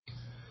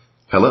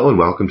Hello and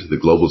welcome to the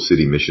Global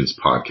City Missions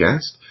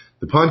Podcast.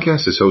 The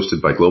podcast is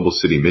hosted by Global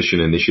City Mission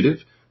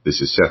Initiative.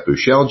 This is Seth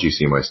Bushell,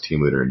 GCMI's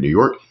team leader in New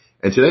York,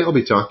 and today I'll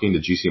be talking to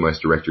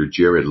GCMI's Director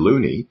Jared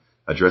Looney,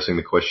 addressing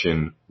the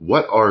question,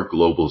 what are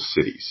global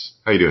cities?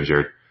 How you doing,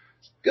 Jared?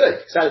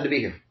 Good. Excited to be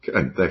here.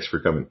 Good. Thanks for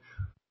coming.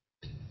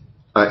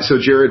 So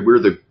Jared, we're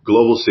the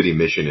Global City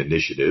Mission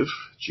Initiative,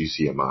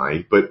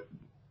 GCMI, but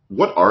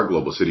what are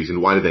global cities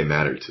and why do they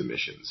matter to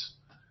missions?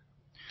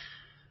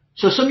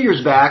 So some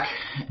years back,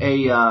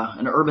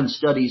 an urban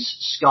studies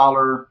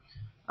scholar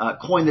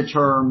coined the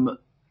term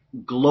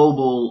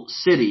global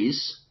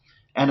cities,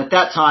 and at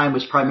that time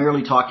was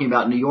primarily talking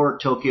about New York,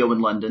 Tokyo,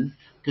 and London,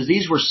 because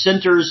these were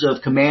centers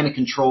of command and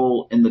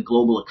control in the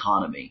global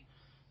economy.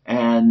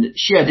 And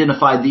she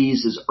identified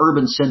these as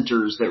urban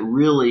centers that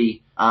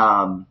really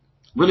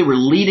were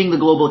leading the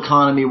global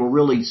economy, were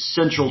really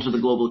central to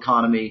the global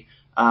economy,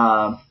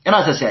 and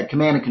as I said,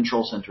 command and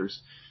control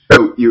centers.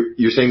 So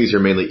you're saying these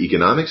are mainly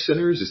economic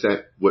centers? Is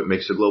that what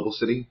makes a global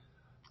city?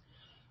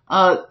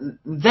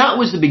 That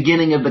was the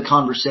beginning of the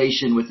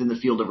conversation within the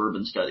field of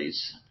urban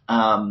studies.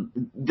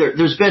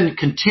 There's been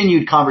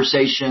continued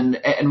conversation,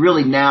 and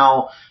really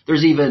now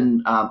there's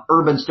even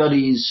urban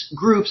studies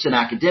groups in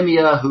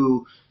academia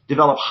who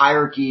develop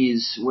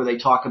hierarchies where they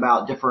talk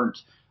about different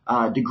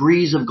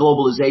degrees of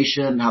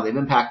globalization, how they've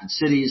impacted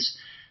cities.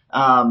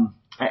 And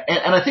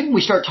I think when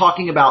we start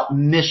talking about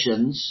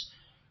missions,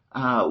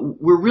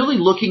 we're really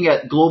looking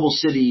at global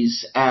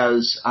cities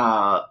as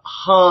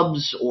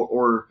hubs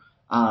or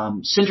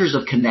centers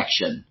of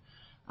connection.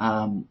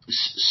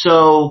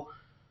 So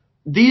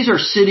these are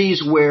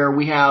cities where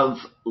we have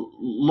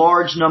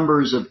large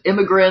numbers of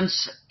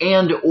immigrants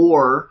and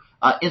or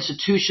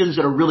institutions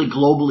that are really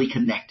globally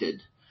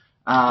connected.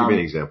 Give me an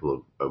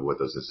example of what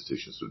those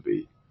institutions would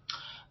be.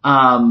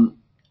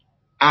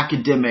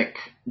 Academic,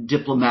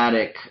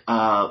 diplomatic,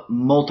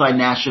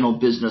 multinational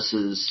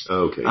businesses.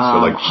 Okay, so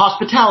like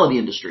hospitality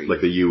industry,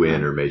 like the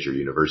UN or major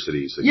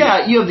universities.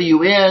 Yeah, you have the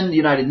UN, the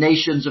United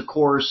Nations, of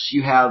course.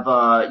 You have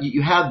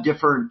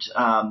different.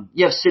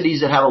 You have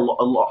cities that have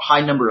a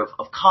high number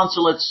of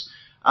consulates,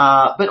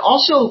 but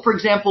also, for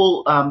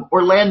example,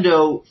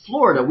 Orlando,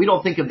 Florida. We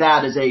don't think of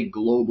that as a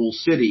global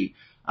city,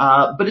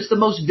 but it's the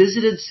most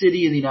visited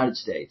city in the United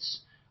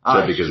States. Is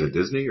that because of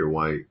Disney or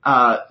why?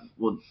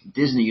 Well,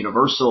 Disney,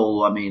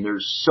 Universal, I mean,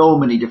 there's so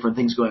many different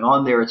things going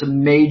on there. It's a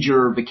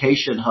major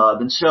vacation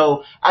hub. And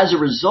so as a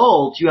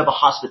result, you have a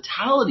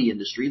hospitality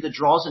industry that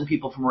draws in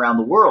people from around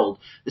the world.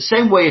 The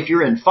same way if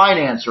you're in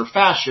finance or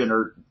fashion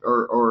or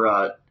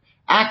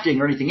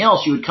acting or anything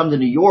else, you would come to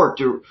New York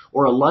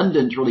or a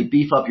London to really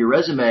beef up your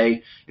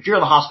resume. If you're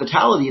in the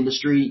hospitality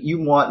industry, you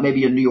want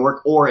maybe a New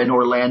York or an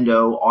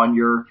Orlando on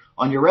your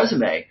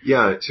resume.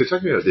 Yeah. So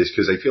talk to me about this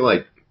because I feel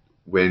like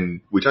when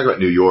we talk about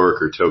New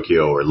York or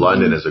Tokyo or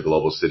London as a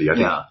global city, I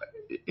think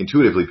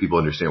intuitively people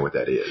understand what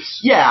that is.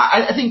 Yeah,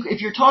 I think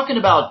if you're talking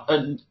about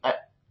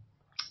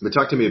but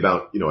talk to me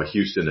about, a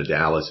Houston, a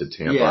Dallas, a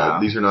Tampa. Yeah.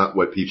 These are not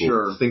what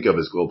people think of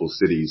as global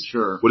cities.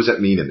 Sure. What does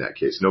that mean in that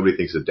case? Nobody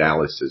thinks of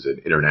Dallas as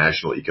an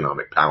international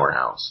economic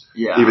powerhouse.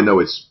 Yeah. Even though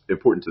it's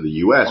important to the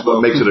U.S.,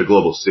 what makes it a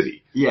global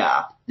city?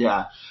 Yeah,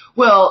 yeah.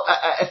 Well,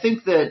 I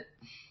think that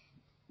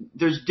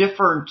there's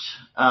different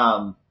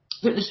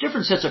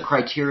sets of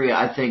criteria,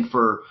 I think,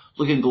 for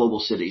looking at global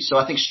cities. So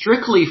I think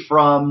strictly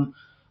from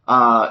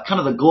kind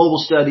of the global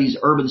studies,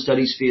 urban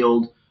studies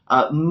field,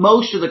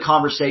 most of the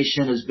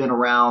conversation has been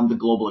around the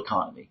global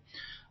economy.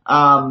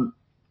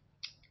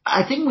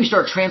 I think when we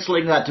start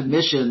translating that to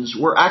missions,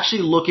 we're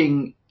actually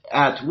looking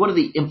at what are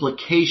the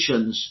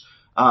implications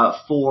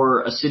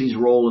for a city's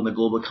role in the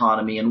global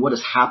economy and what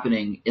is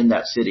happening in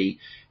that city.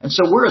 And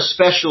so we're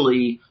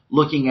especially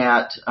looking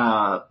at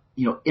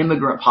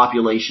immigrant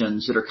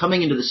populations that are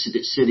coming into the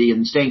city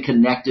and staying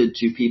connected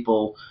to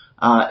people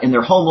in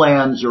their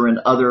homelands or in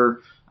other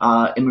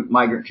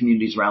migrant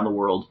communities around the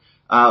world.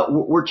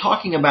 We're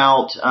talking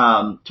about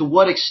to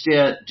what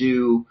extent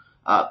do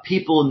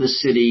people in the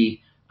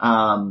city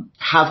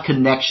have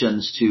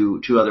connections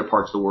to other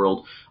parts of the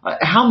world?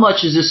 How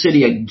much is this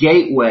city a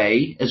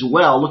gateway as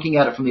well, looking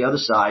at it from the other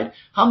side?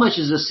 How much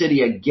is this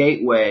city a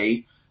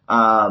gateway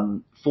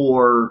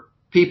for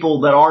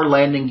people that are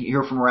landing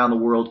here from around the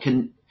world?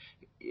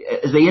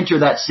 As they enter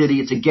that city,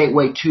 it's a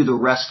gateway to the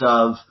rest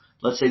of,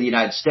 let's say, the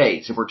United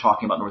States, if we're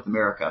talking about North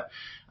America.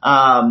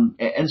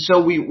 And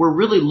so we're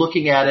really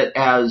looking at it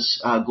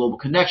as a global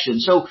connection.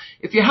 So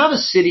if you have a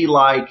city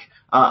like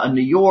a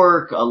New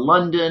York, a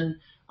London,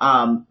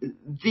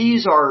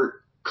 these are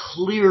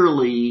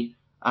clearly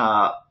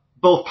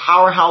both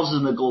powerhouses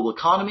in the global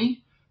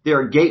economy. They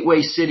are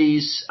gateway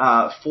cities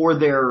for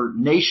their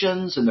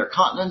nations and their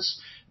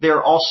continents.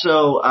 They're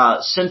also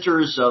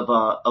centers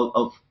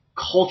of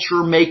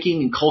culture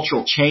making and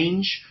cultural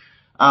change.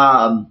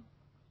 So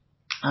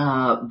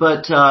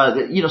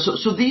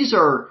these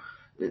are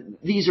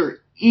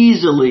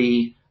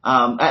easily,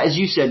 as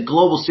you said,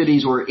 global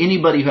cities where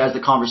anybody who has the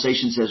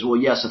conversation says, well,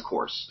 yes, of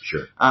course.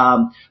 Sure.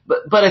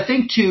 But I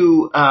think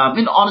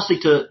and honestly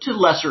to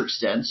lesser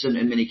extents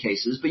in many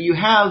cases, but you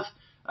have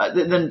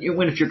than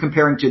if you're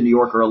comparing to New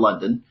York or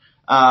London.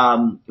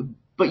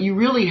 But you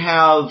really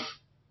have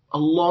a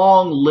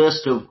long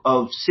list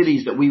of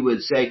cities that we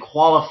would say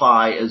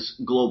qualify as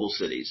global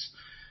cities.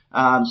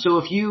 So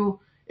if you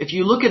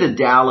look at a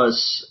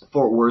Dallas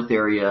Fort Worth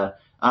area,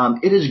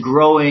 it is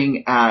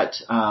growing at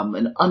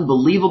an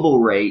unbelievable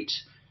rate,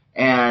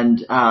 and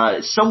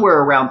somewhere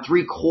around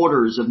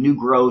 3/4 of new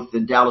growth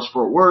in Dallas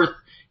Fort Worth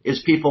is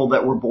people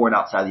that were born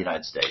outside the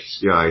United States.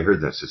 Yeah, I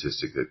heard that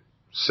statistic that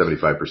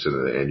 75%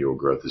 of the annual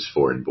growth is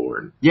foreign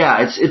born.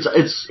 Yeah,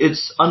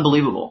 it's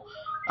unbelievable.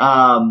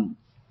 And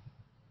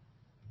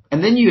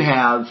then you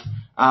have,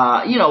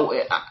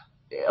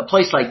 a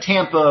place like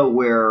Tampa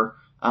where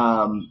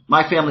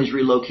my family's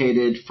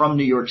relocated from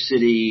New York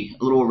City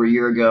a little over a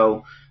year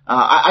ago.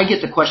 I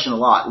get the question a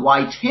lot,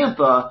 why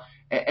Tampa?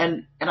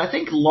 And I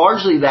think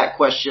largely that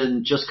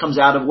question just comes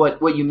out of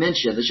what you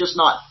mentioned. It's just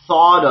not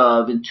thought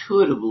of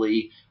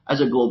intuitively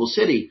as a global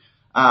city.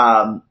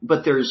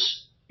 But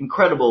there's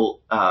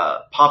incredible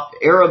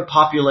Arab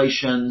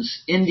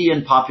populations,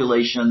 Indian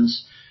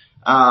populations.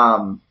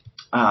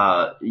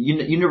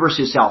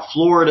 University of South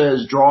Florida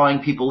is drawing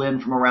people in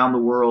from around the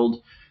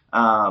world.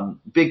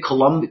 Big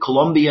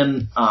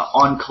Colombian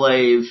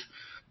enclave.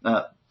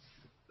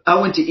 I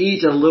went to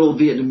eat at a little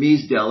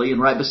Vietnamese deli, and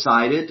right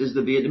beside it is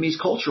the Vietnamese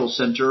Cultural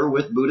Center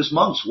with Buddhist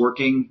monks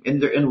working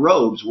in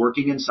robes,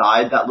 working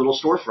inside that little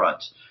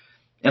storefront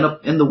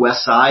in the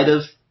west side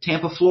of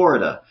Tampa,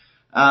 Florida.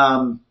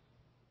 I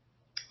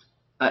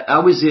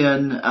was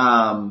in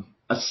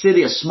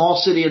a small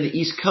city in the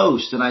East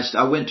Coast, and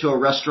I went to a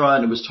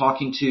restaurant and was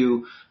talking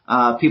to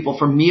people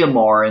from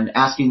Myanmar and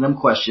asking them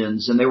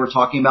questions, and they were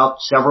talking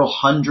about several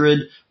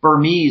hundred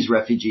Burmese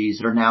refugees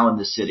that are now in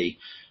the city.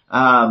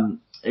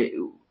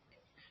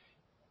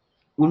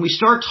 When we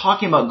start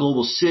talking about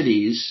global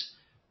cities,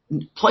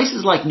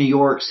 places like New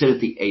York sit at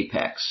the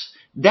apex.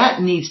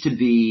 That needs to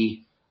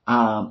be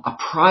a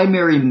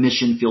primary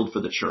mission field for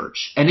the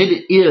church, and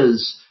it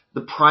is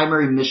the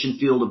primary mission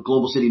field of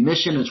Global City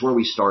Mission. It's where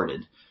we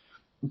started.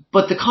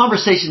 But the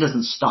conversation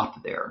doesn't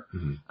stop there.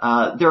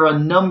 Mm-hmm. There are a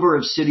number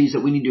of cities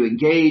that we need to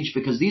engage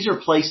because these are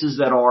places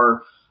that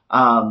are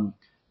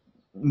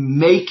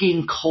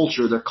making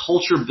culture. They're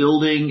culture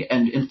building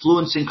and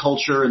influencing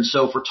culture. And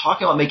so if we're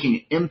talking about making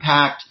an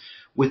impact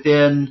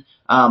within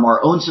our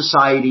own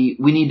society,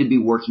 we need to be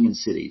working in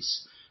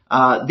cities.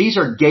 These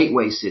are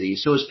gateway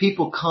cities. So as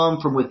people come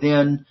from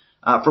within,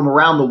 from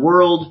around the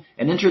world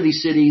and enter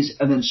these cities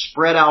and then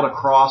spread out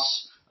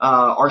across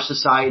our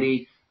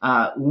society,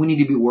 we need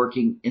to be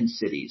working in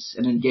cities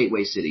and in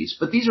gateway cities.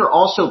 But these are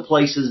also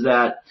places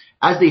that,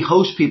 as they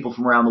host people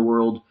from around the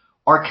world,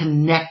 are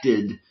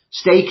connected,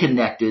 stay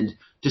connected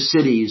to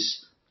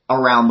cities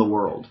around the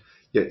world.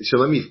 Yeah, so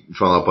let me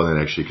follow up on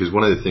that actually, because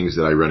one of the things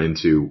that I run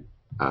into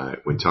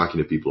when talking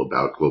to people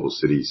about global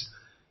cities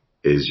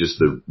is just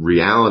the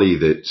reality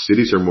that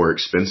cities are more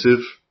expensive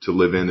to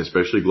live in,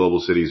 especially global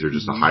cities are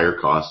just mm-hmm. a higher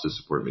cost to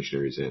support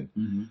missionaries in.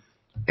 Mm-hmm.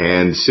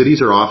 And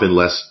cities are often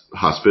less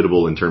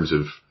hospitable in terms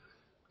of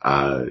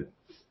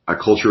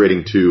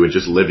acculturating to and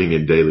just living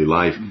in daily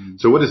life. Mm-hmm.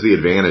 So what is the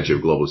advantage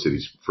of global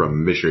cities from a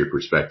missionary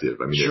perspective?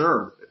 I mean,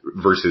 sure.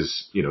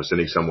 Versus,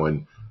 sending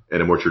someone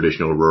in a more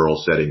traditional rural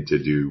setting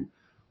to do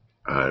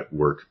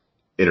work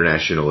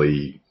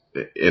internationally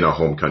in a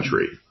home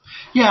country.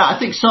 Yeah, I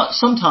think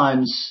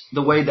sometimes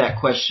the way that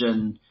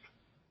question,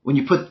 when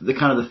you put the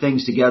kind of the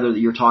things together that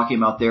you're talking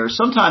about there,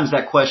 sometimes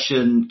that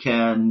question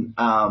can,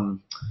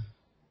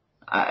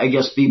 I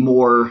guess, be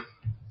more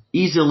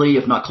easily,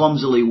 if not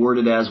clumsily,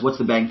 worded as, what's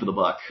the bang for the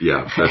buck?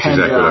 Yeah, that's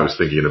exactly what I was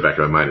thinking in the back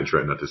of my mind and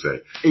trying not to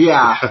say.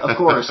 Yeah, of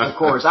course.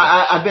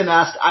 I've been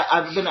asked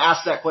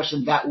that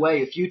question that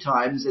way a few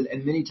times, and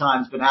many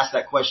times been asked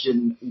that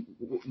question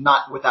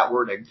not with that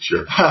wording.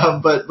 Sure.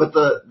 But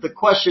the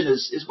question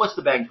is what's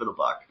the bang for the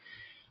buck?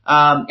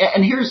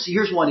 And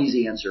here's one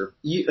easy answer.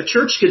 A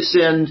church could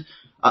send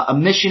a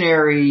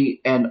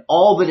missionary and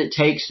all that it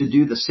takes to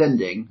do the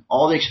sending,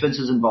 all the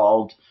expenses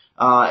involved,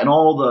 and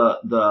all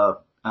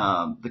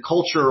the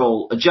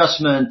cultural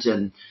adjustment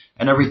and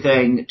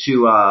everything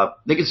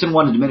they can send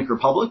one to Dominican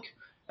Republic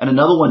and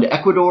another one to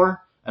Ecuador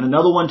and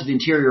another one to the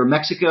interior of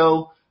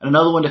Mexico and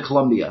another one to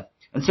Colombia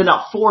and send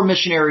out 4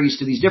 missionaries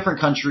to these different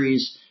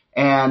countries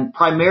and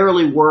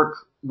primarily work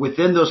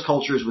within those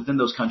cultures, within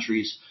those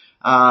countries.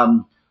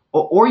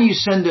 Or you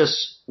send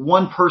us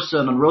one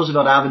person on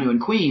Roosevelt Avenue in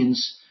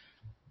Queens,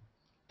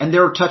 and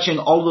they're touching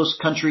all those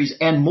countries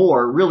and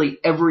more, really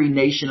every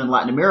nation in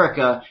Latin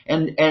America,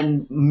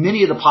 and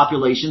many of the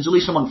populations, at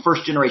least among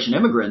first-generation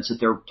immigrants that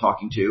they're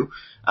talking to,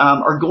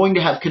 are going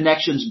to have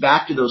connections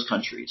back to those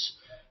countries.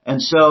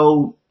 And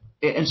so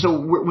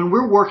when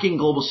we're working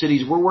global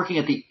cities, we're working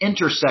at the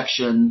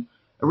intersection,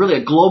 really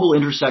at global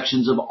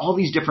intersections of all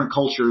these different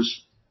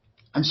cultures.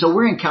 And so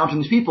we're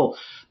encountering these people.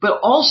 But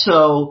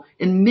also,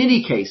 in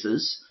many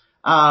cases,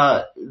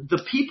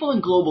 the people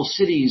in global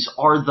cities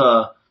are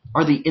the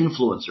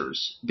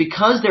influencers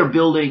because they're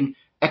building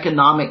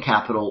economic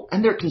capital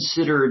and they're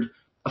considered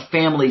a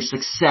family's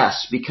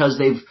success because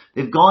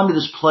they've gone to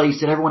this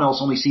place that everyone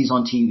else only sees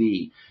on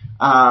TV.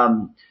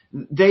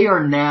 They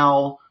have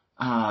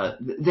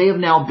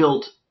now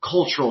built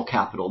cultural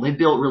capital. They've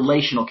built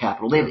relational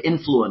capital. They have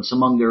influence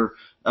among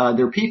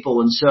their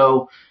people. And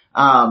so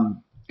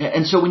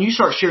when you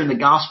start sharing the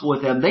gospel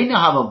with them, they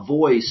now have a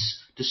voice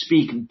to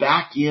speak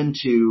back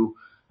into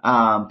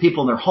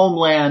people in their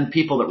homeland,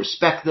 people that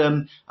respect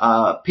them,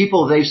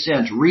 people they've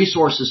sent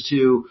resources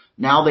to.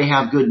 Now they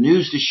have good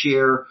news to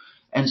share.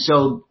 And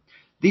so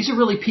these are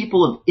really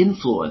people of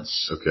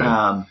influence. Okay.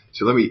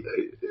 So let me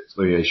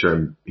make sure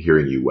I'm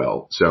hearing you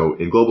well. So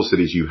in global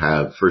cities, you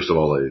have, first of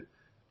all,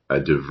 a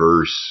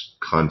diverse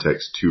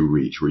context to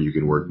reach where you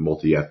can work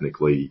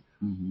multi-ethnically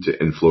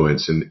to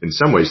influence, and in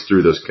some ways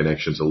through those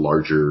connections, a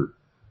larger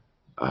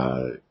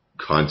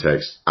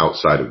context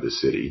outside of the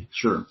city.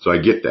 Sure. So I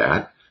get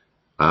that.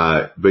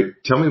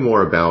 But tell me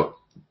more about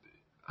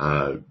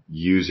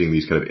using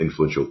these kind of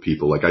influential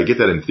people. Like, I get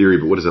that in theory,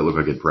 but what does that look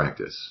like in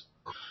practice?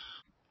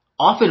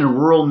 Often in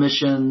rural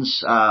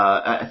missions,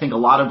 I think a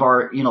lot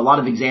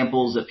of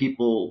examples that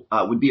people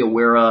would be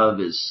aware of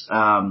is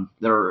that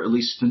are at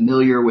least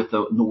familiar with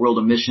the world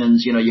of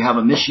missions. You have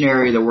a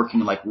missionary, they're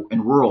working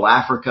in rural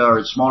Africa or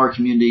in smaller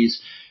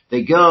communities.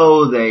 They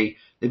go, they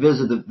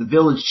visit the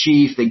village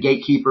chief, the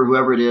gatekeeper,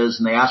 whoever it is,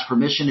 and they ask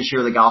permission to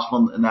share the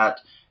gospel in that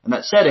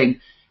setting.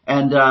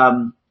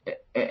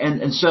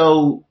 And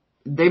so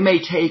they may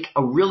take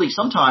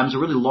sometimes a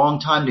really long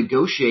time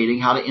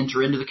negotiating how to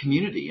enter into the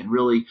community and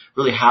really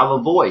have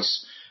a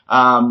voice.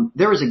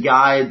 There was a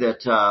guy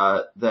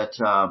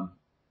that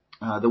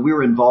we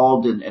were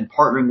involved in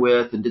partnering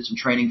with and did some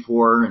training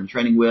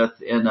with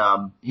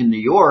in New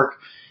York.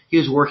 He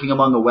was working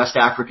among the West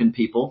African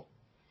people.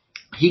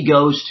 He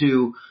goes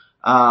to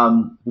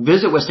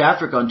visit West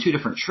Africa on 2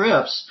 different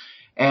trips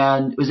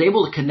and was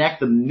able to connect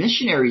the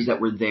missionaries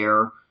that were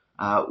there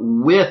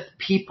with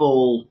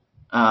people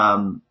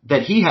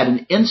that he had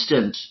an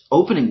instant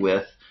opening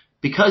with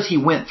because he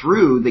went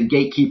through the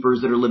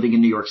gatekeepers that are living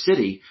in New York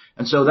City.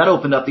 And so that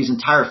opened up these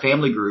entire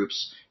family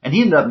groups, and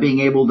he ended up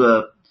being able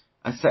to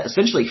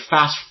essentially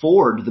fast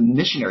forward the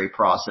missionary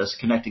process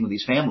connecting with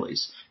these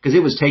families, because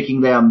it was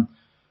taking them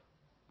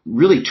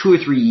really 2 or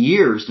 3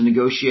 years to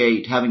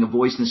negotiate having a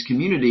voice in this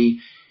community.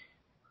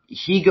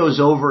 He goes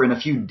over in a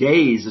few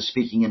days of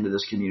speaking into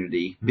this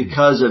community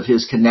because of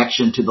his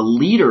connection to the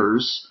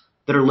leaders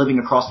that are living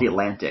across the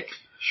Atlantic.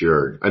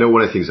 Sure. I know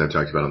one of the things I've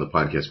talked about on the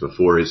podcast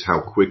before is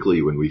how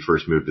quickly, when we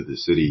first moved to the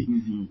city,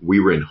 we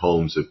were in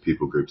homes of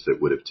people groups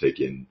that would have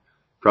taken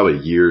probably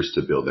years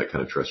to build that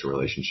kind of trust and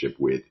relationship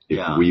with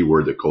if we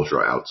were the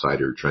cultural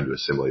outsider trying to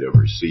assimilate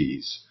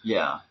overseas.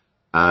 Yeah.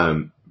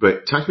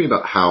 But talk to me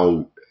about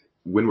how,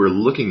 when we're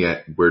looking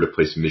at where to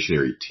place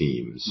missionary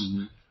teams,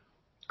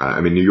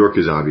 New York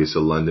is obvious,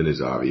 so London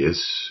is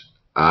obvious.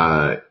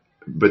 But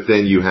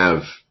then you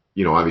have,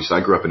 obviously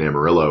I grew up in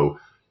Amarillo.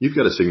 You've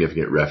got a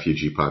significant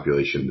refugee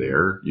population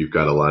there. You've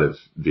got a lot of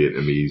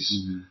Vietnamese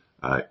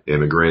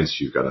immigrants.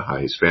 You've got a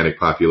high Hispanic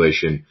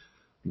population.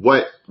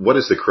 What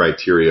is the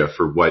criteria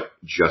for what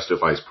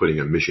justifies putting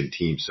a mission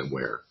team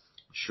somewhere?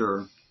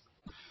 Sure.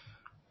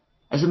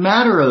 As a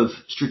matter of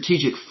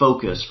strategic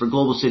focus for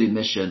Global City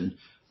Mission,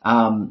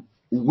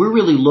 we're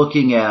really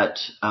looking at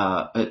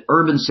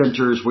urban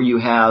centers where you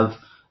have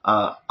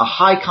a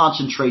high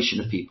concentration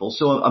of people.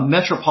 So a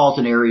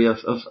metropolitan area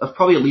of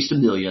probably at least 1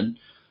 million.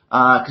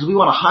 Because we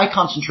want a high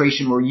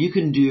concentration where you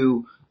can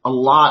do a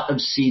lot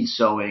of seed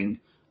sowing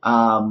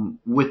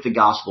with the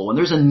gospel. And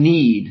there's a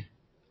need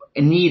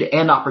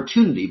and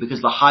opportunity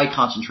because the high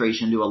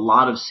concentration do a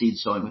lot of seed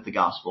sowing with the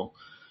gospel.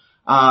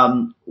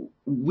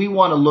 We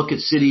want to look at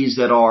cities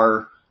that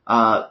are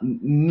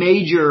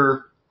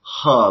major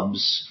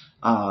hubs,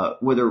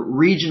 whether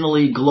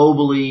regionally,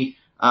 globally,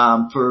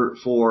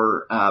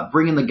 for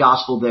bringing the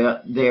gospel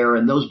there,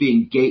 and those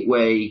being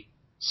gateway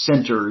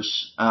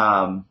centers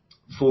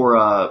for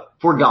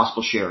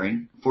gospel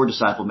sharing, for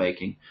disciple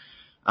making.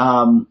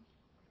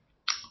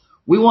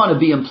 We want to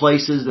be in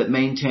places that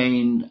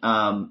maintain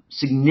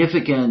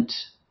significant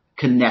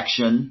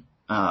connection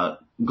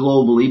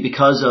globally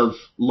because of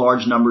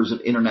large numbers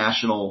of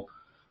international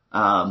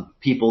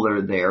people that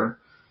are there.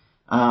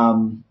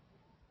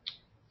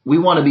 We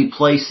want to be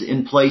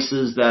in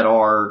places that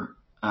are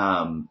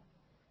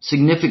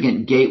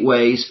significant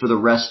gateways for the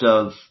rest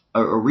of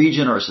a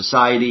region or a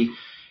society.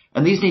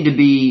 And these need to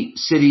be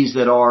cities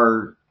that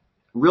are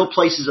real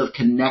places of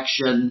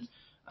connection,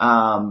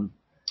 again,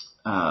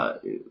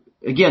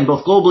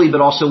 both globally but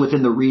also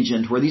within the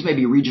region, where these may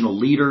be regional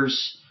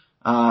leaders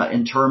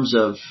in terms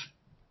of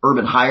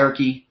urban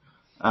hierarchy.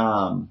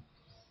 Okay,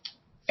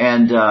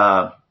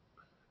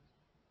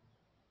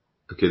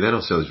 that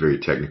all sounds very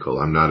technical.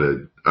 I'm not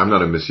a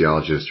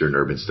missiologist or an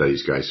urban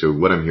studies guy. So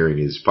what I'm hearing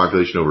is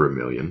population over 1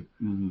 million,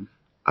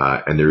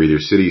 and they're either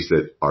cities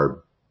that are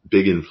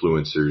big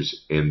influencers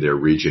in their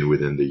region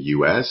within the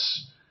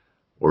U.S.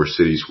 or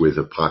cities with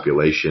a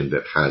population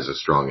that has a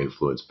strong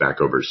influence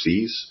back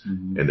overseas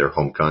in their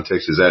home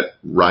context. Is that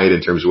right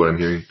in terms of what I'm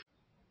hearing?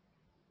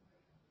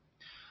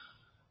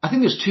 I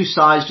think there's two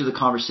sides to the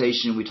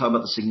conversation when we talk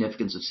about the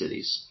significance of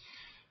cities.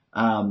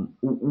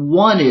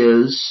 One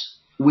is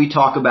we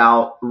talk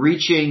about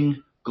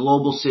reaching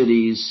global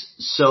cities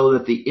so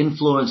that the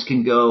influence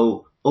can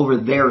go over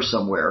there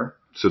somewhere.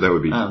 So that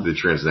would be the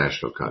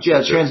transnational concept.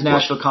 Yeah,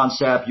 transnational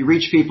concept. You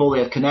reach people,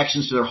 they have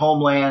connections to their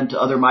homeland, to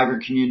other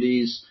migrant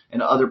communities,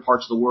 and other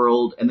parts of the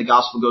world, and the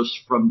gospel goes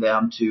from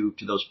them to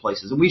those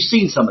places. And we've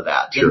seen some of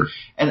that. Sure.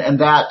 And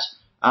that,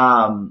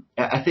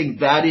 I think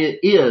that it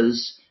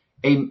is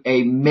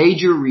a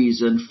major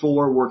reason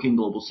for working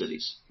global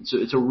cities.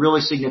 It's a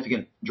really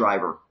significant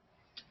driver.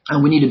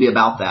 And we need to be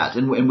about that.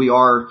 And we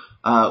are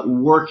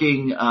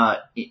working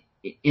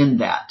in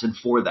that and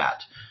for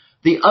that.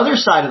 The other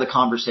side of the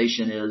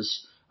conversation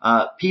is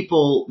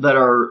people that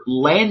are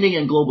landing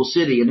in global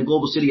city, and the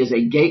global city is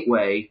a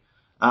gateway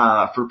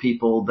for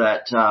people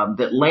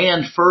that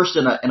land first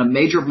in a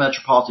major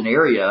metropolitan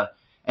area,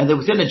 and then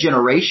within a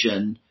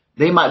generation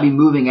they might be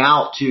moving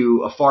out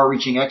to a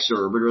far-reaching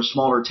exurb or a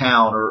smaller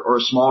town or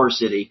a smaller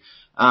city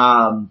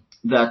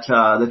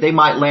that they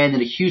might land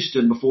in a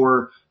Houston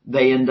before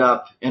they end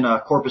up in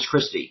a Corpus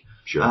Christi.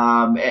 Sure.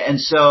 And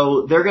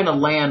so they're going to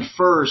land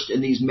first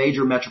in these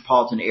major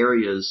metropolitan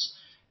areas,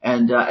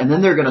 and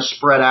then they're going to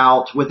spread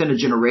out within a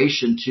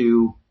generation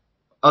to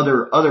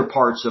other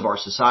parts of our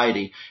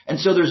society. And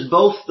so there's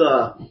both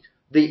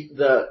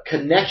the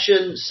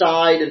connection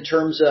side in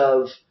terms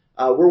of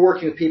we're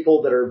working with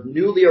people that are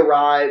newly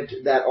arrived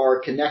that are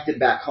connected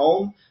back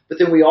home, but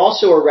then we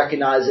also are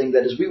recognizing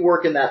that as we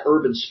work in that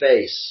urban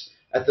space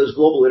at those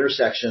global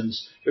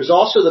intersections, there's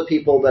also the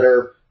people that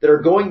are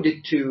going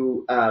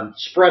to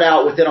spread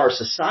out within our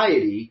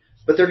society,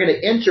 but they're going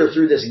to enter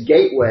through this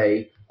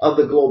gateway of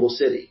the global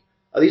city.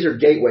 These are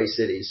gateway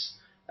cities.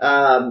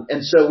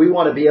 And so we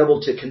want to be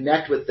able to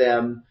connect with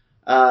them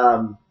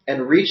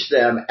and reach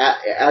them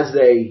as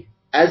they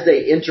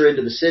enter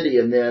into the city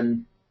and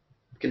then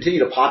continue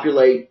to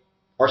populate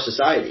our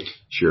society.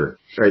 Sure.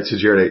 All right. So,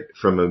 Jared,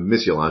 from a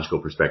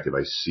missiological perspective,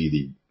 I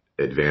see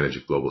the advantage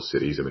of global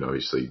cities. I mean,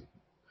 obviously,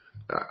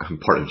 I'm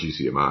part of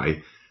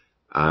GCMI.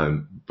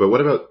 But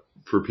what about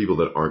for people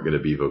that aren't going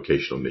to be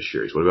vocational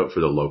missionaries? What about for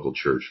the local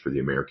church, for the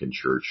American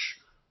church?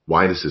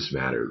 Why does this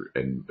matter,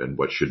 and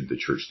what should the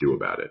church do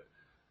about it?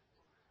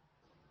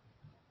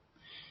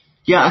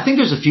 Yeah, I think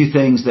there's a few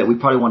things that we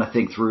probably want to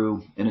think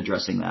through in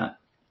addressing that.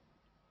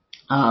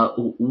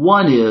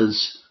 One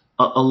is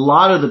a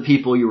lot of the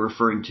people you're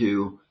referring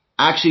to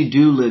actually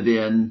do live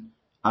in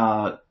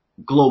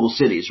global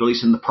cities, or at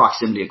least in the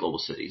proximity of global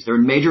cities. They're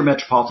in major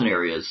metropolitan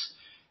areas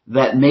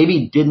that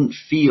maybe didn't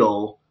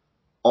feel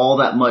all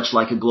that much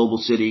like a global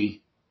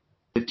city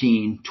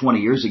 15, 20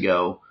 years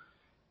ago.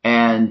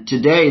 And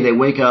today they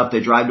wake up,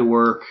 they drive to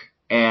work,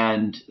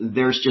 and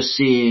they're just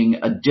seeing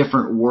a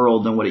different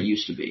world than what it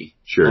used to be.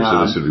 Sure.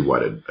 So this would be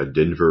what, a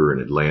Denver,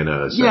 an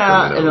Atlanta,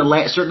 Sacramento?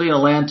 Yeah, certainly in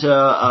Atlanta,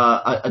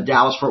 a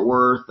Dallas, Fort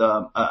Worth,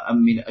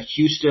 a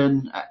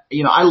Houston.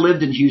 I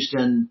lived in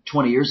Houston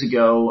 20 years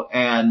ago,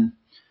 and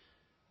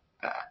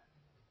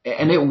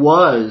it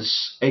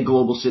was a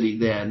global city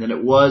then, and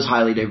it was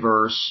highly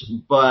diverse,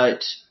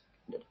 but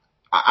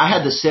I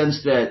had the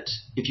sense that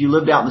if you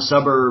lived out in the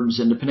suburbs,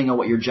 and depending on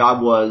what your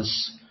job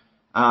was,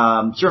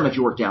 certainly if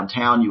you worked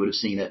downtown, you would have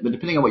seen it, but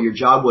depending on what your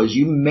job was,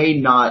 you may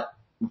not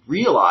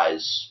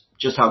realize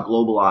just how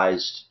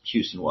globalized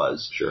Houston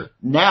was. Sure.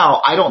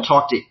 Now, I don't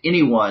talk to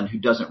anyone who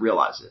doesn't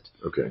realize it.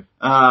 Okay.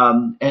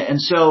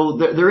 And so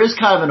there is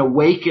kind of an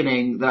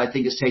awakening that I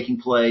think is taking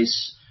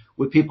place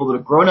with people that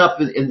have grown up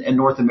in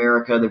North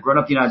America, they've grown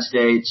up in the United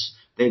States,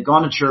 they've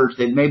gone to church,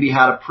 they've maybe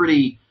had a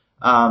pretty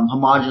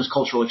homogenous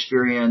cultural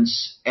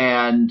experience,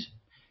 and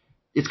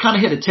it's kind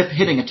of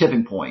hitting a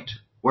tipping point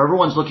where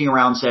everyone's looking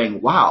around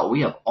saying, wow,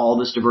 we have all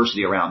this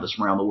diversity around us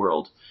from around the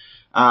world.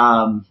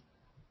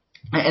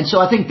 And so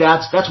I think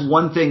that's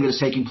one thing that is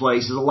taking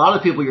place, is a lot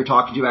of the people you're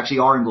talking to actually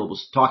are in global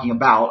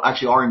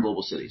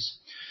cities.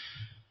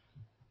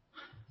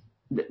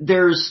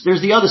 There's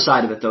the other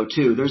side of it though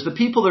too. There's the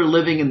people that are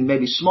living in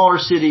maybe smaller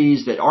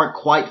cities that aren't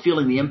quite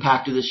feeling the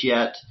impact of this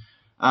yet.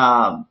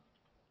 And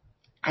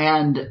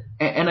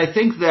I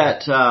think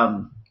that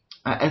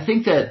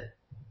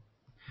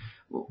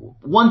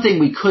one thing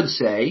we could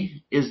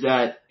say is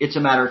that it's a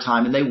matter of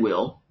time, and they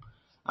will.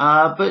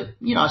 But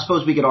I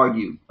suppose we could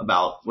argue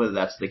about whether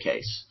that's the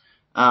case.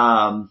 Where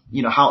are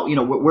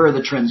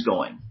the trends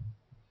going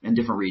in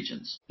different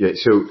regions? Yeah.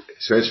 So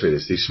answer me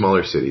this: these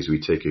smaller cities, we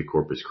take a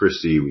Corpus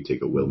Christi, we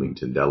take a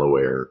Wilmington,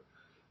 Delaware.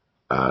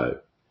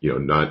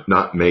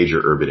 Not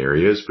major urban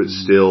areas, but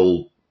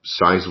still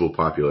sizable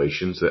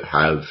populations that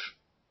have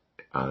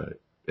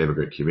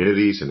immigrant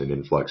communities and an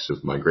influx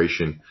of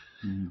migration.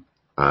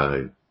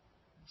 Mm-hmm.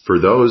 For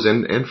those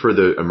and for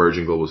the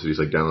emerging global cities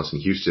like Dallas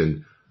and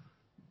Houston,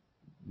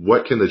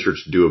 what can the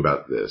church do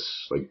about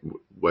this? Like,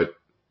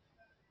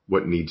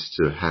 what needs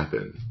to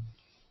happen?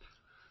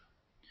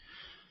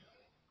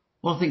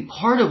 Well, I think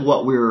part of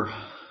what we're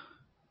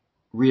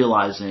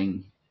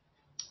realizing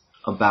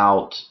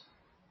about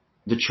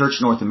the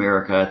Church North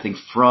America, I think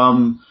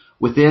from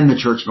within the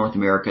Church North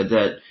America,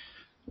 that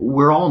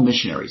we're all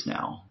missionaries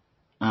now.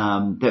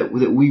 that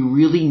we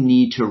really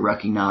need to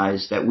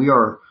recognize that we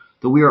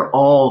are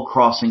all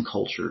crossing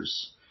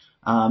cultures,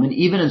 and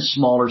even in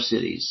smaller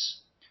cities,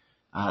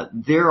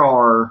 there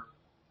are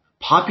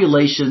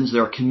populations,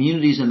 there are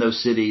communities in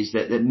those cities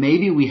that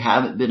maybe we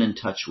haven't been in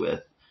touch with,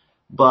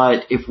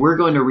 but if we're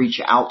going to reach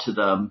out to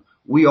them,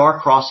 we are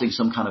crossing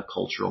some kind of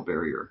cultural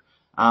barrier,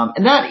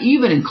 and that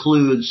even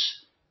includes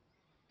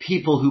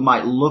people who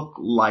might look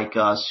like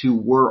us who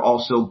were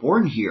also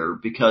born here,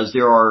 because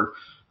there are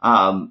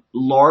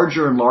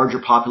larger and larger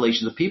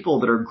populations of people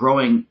that are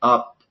growing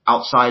up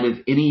outside of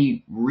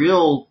any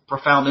real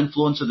profound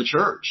influence of the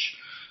church.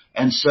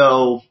 And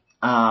so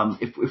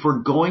if we're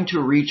going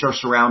to reach our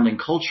surrounding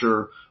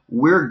culture,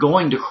 we're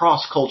going to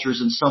cross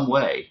cultures in some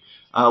way,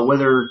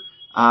 whether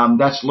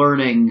that's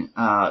learning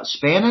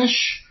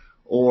Spanish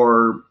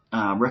or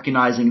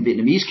recognizing the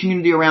Vietnamese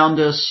community around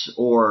us,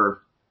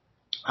 or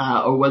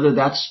whether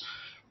that's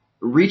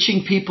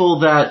reaching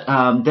people that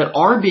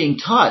are being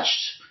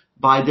touched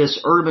by this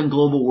urban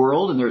global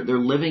world, and they're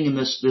living in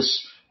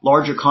this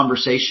larger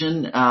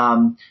conversation,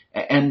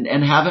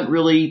 and haven't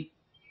really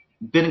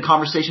been in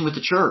conversation with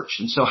the church.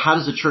 And so how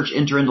does the church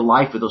enter into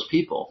life with those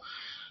people?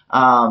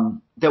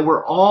 That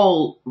we're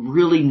all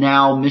really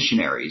now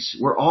missionaries.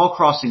 We're all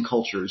crossing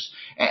cultures.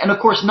 And of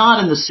course,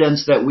 not in the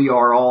sense that we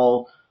are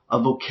all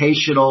a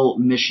vocational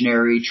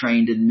missionary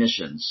trained in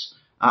missions.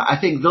 I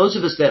think those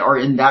of us that are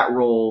in that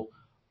role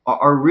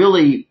are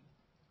really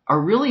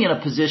in a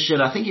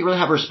position. I think you really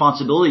have a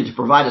responsibility to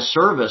provide a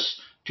service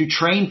to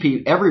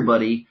train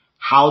everybody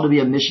how to be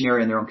a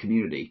missionary in their own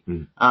community.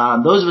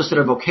 Those of us that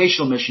are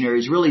vocational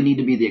missionaries really need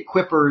to be the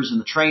equippers and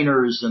the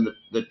trainers and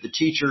the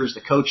teachers,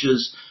 the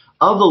coaches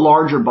of the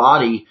larger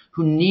body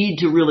who need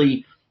to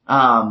really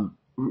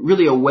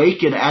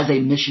awaken as a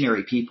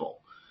missionary people.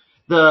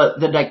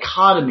 The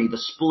dichotomy, the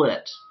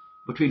split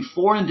between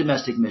foreign and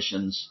domestic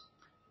missions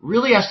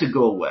really has to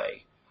go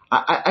away.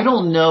 I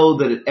don't know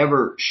that it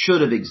ever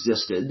should have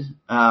existed.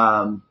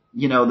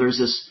 There's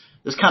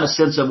this kind of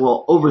sense of,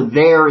 well, over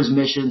there is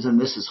missions and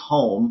this is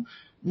home.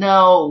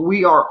 No,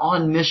 we are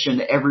on mission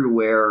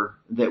everywhere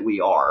that we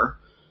are.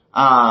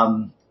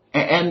 And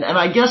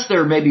I guess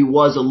there maybe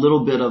was a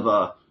little bit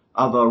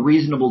of a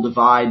reasonable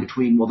divide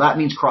between, well, that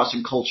means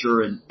crossing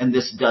culture and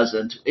this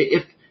doesn't.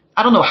 If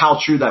I don't know how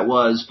true that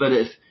was, but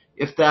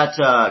if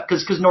that,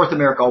 cause North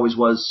America always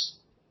was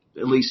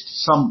at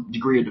least some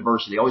degree of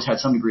diversity, always had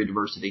some degree of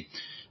diversity.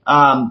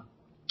 So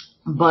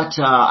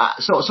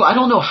I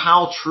don't know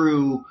how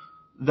true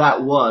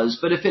that was,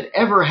 but if it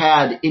ever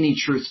had any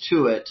truth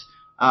to it,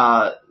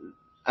 I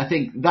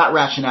think that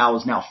rationale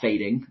is now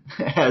fading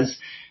as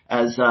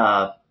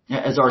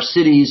our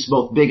cities,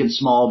 both big and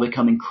small,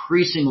 become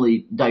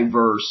increasingly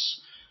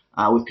diverse,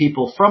 with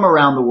people from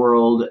around the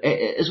world,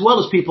 as well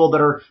as people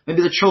that are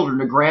maybe the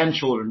children or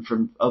grandchildren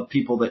of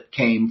people that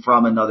came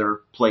from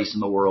another place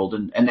in the world.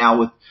 And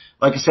now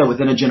like I said,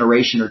 within a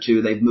generation or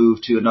two, they've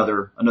moved to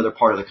another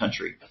part of the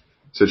country.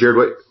 So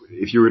Jared,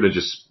 if you were to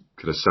just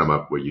kind of sum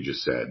up what you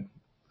just said,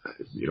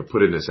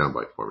 put it in a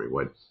soundbite for me,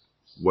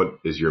 what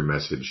is your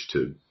message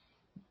to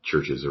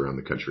churches around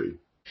the country?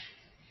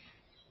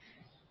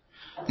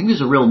 I think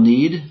there's a real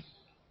need,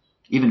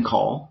 even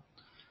call,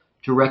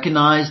 to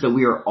recognize that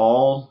we are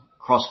all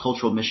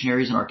cross-cultural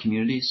missionaries in our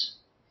communities.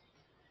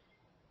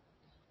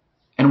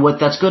 And what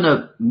that's going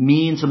to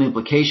mean, some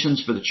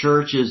implications for the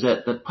church, is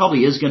that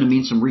probably is going to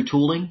mean some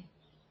retooling.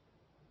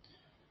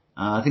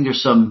 I think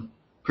there's some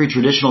pretty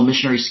traditional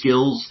missionary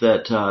skills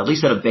that, at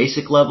least at a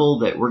basic level,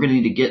 that we're going to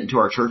need to get into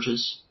our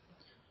churches.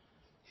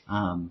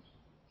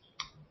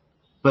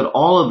 But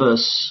all of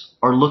us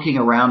are looking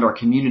around our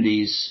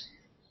communities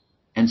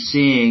and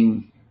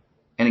seeing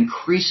an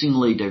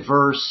increasingly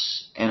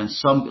diverse and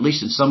at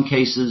least in some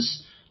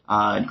cases,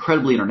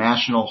 incredibly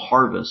international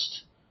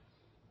harvest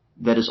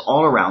that is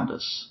all around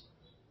us.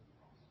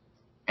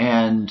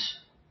 And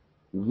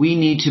we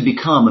need to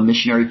become a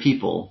missionary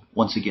people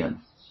once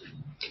again.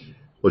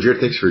 Well, Jared,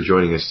 thanks for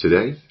joining us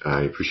today.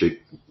 I appreciate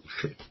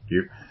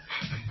you.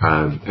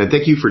 And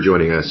thank you for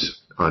joining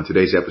us on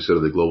today's episode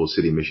of the Global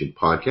City Mission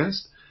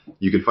Podcast.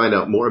 You can find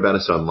out more about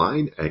us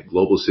online at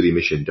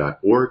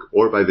globalcitymission.org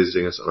or by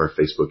visiting us on our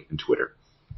Facebook and Twitter.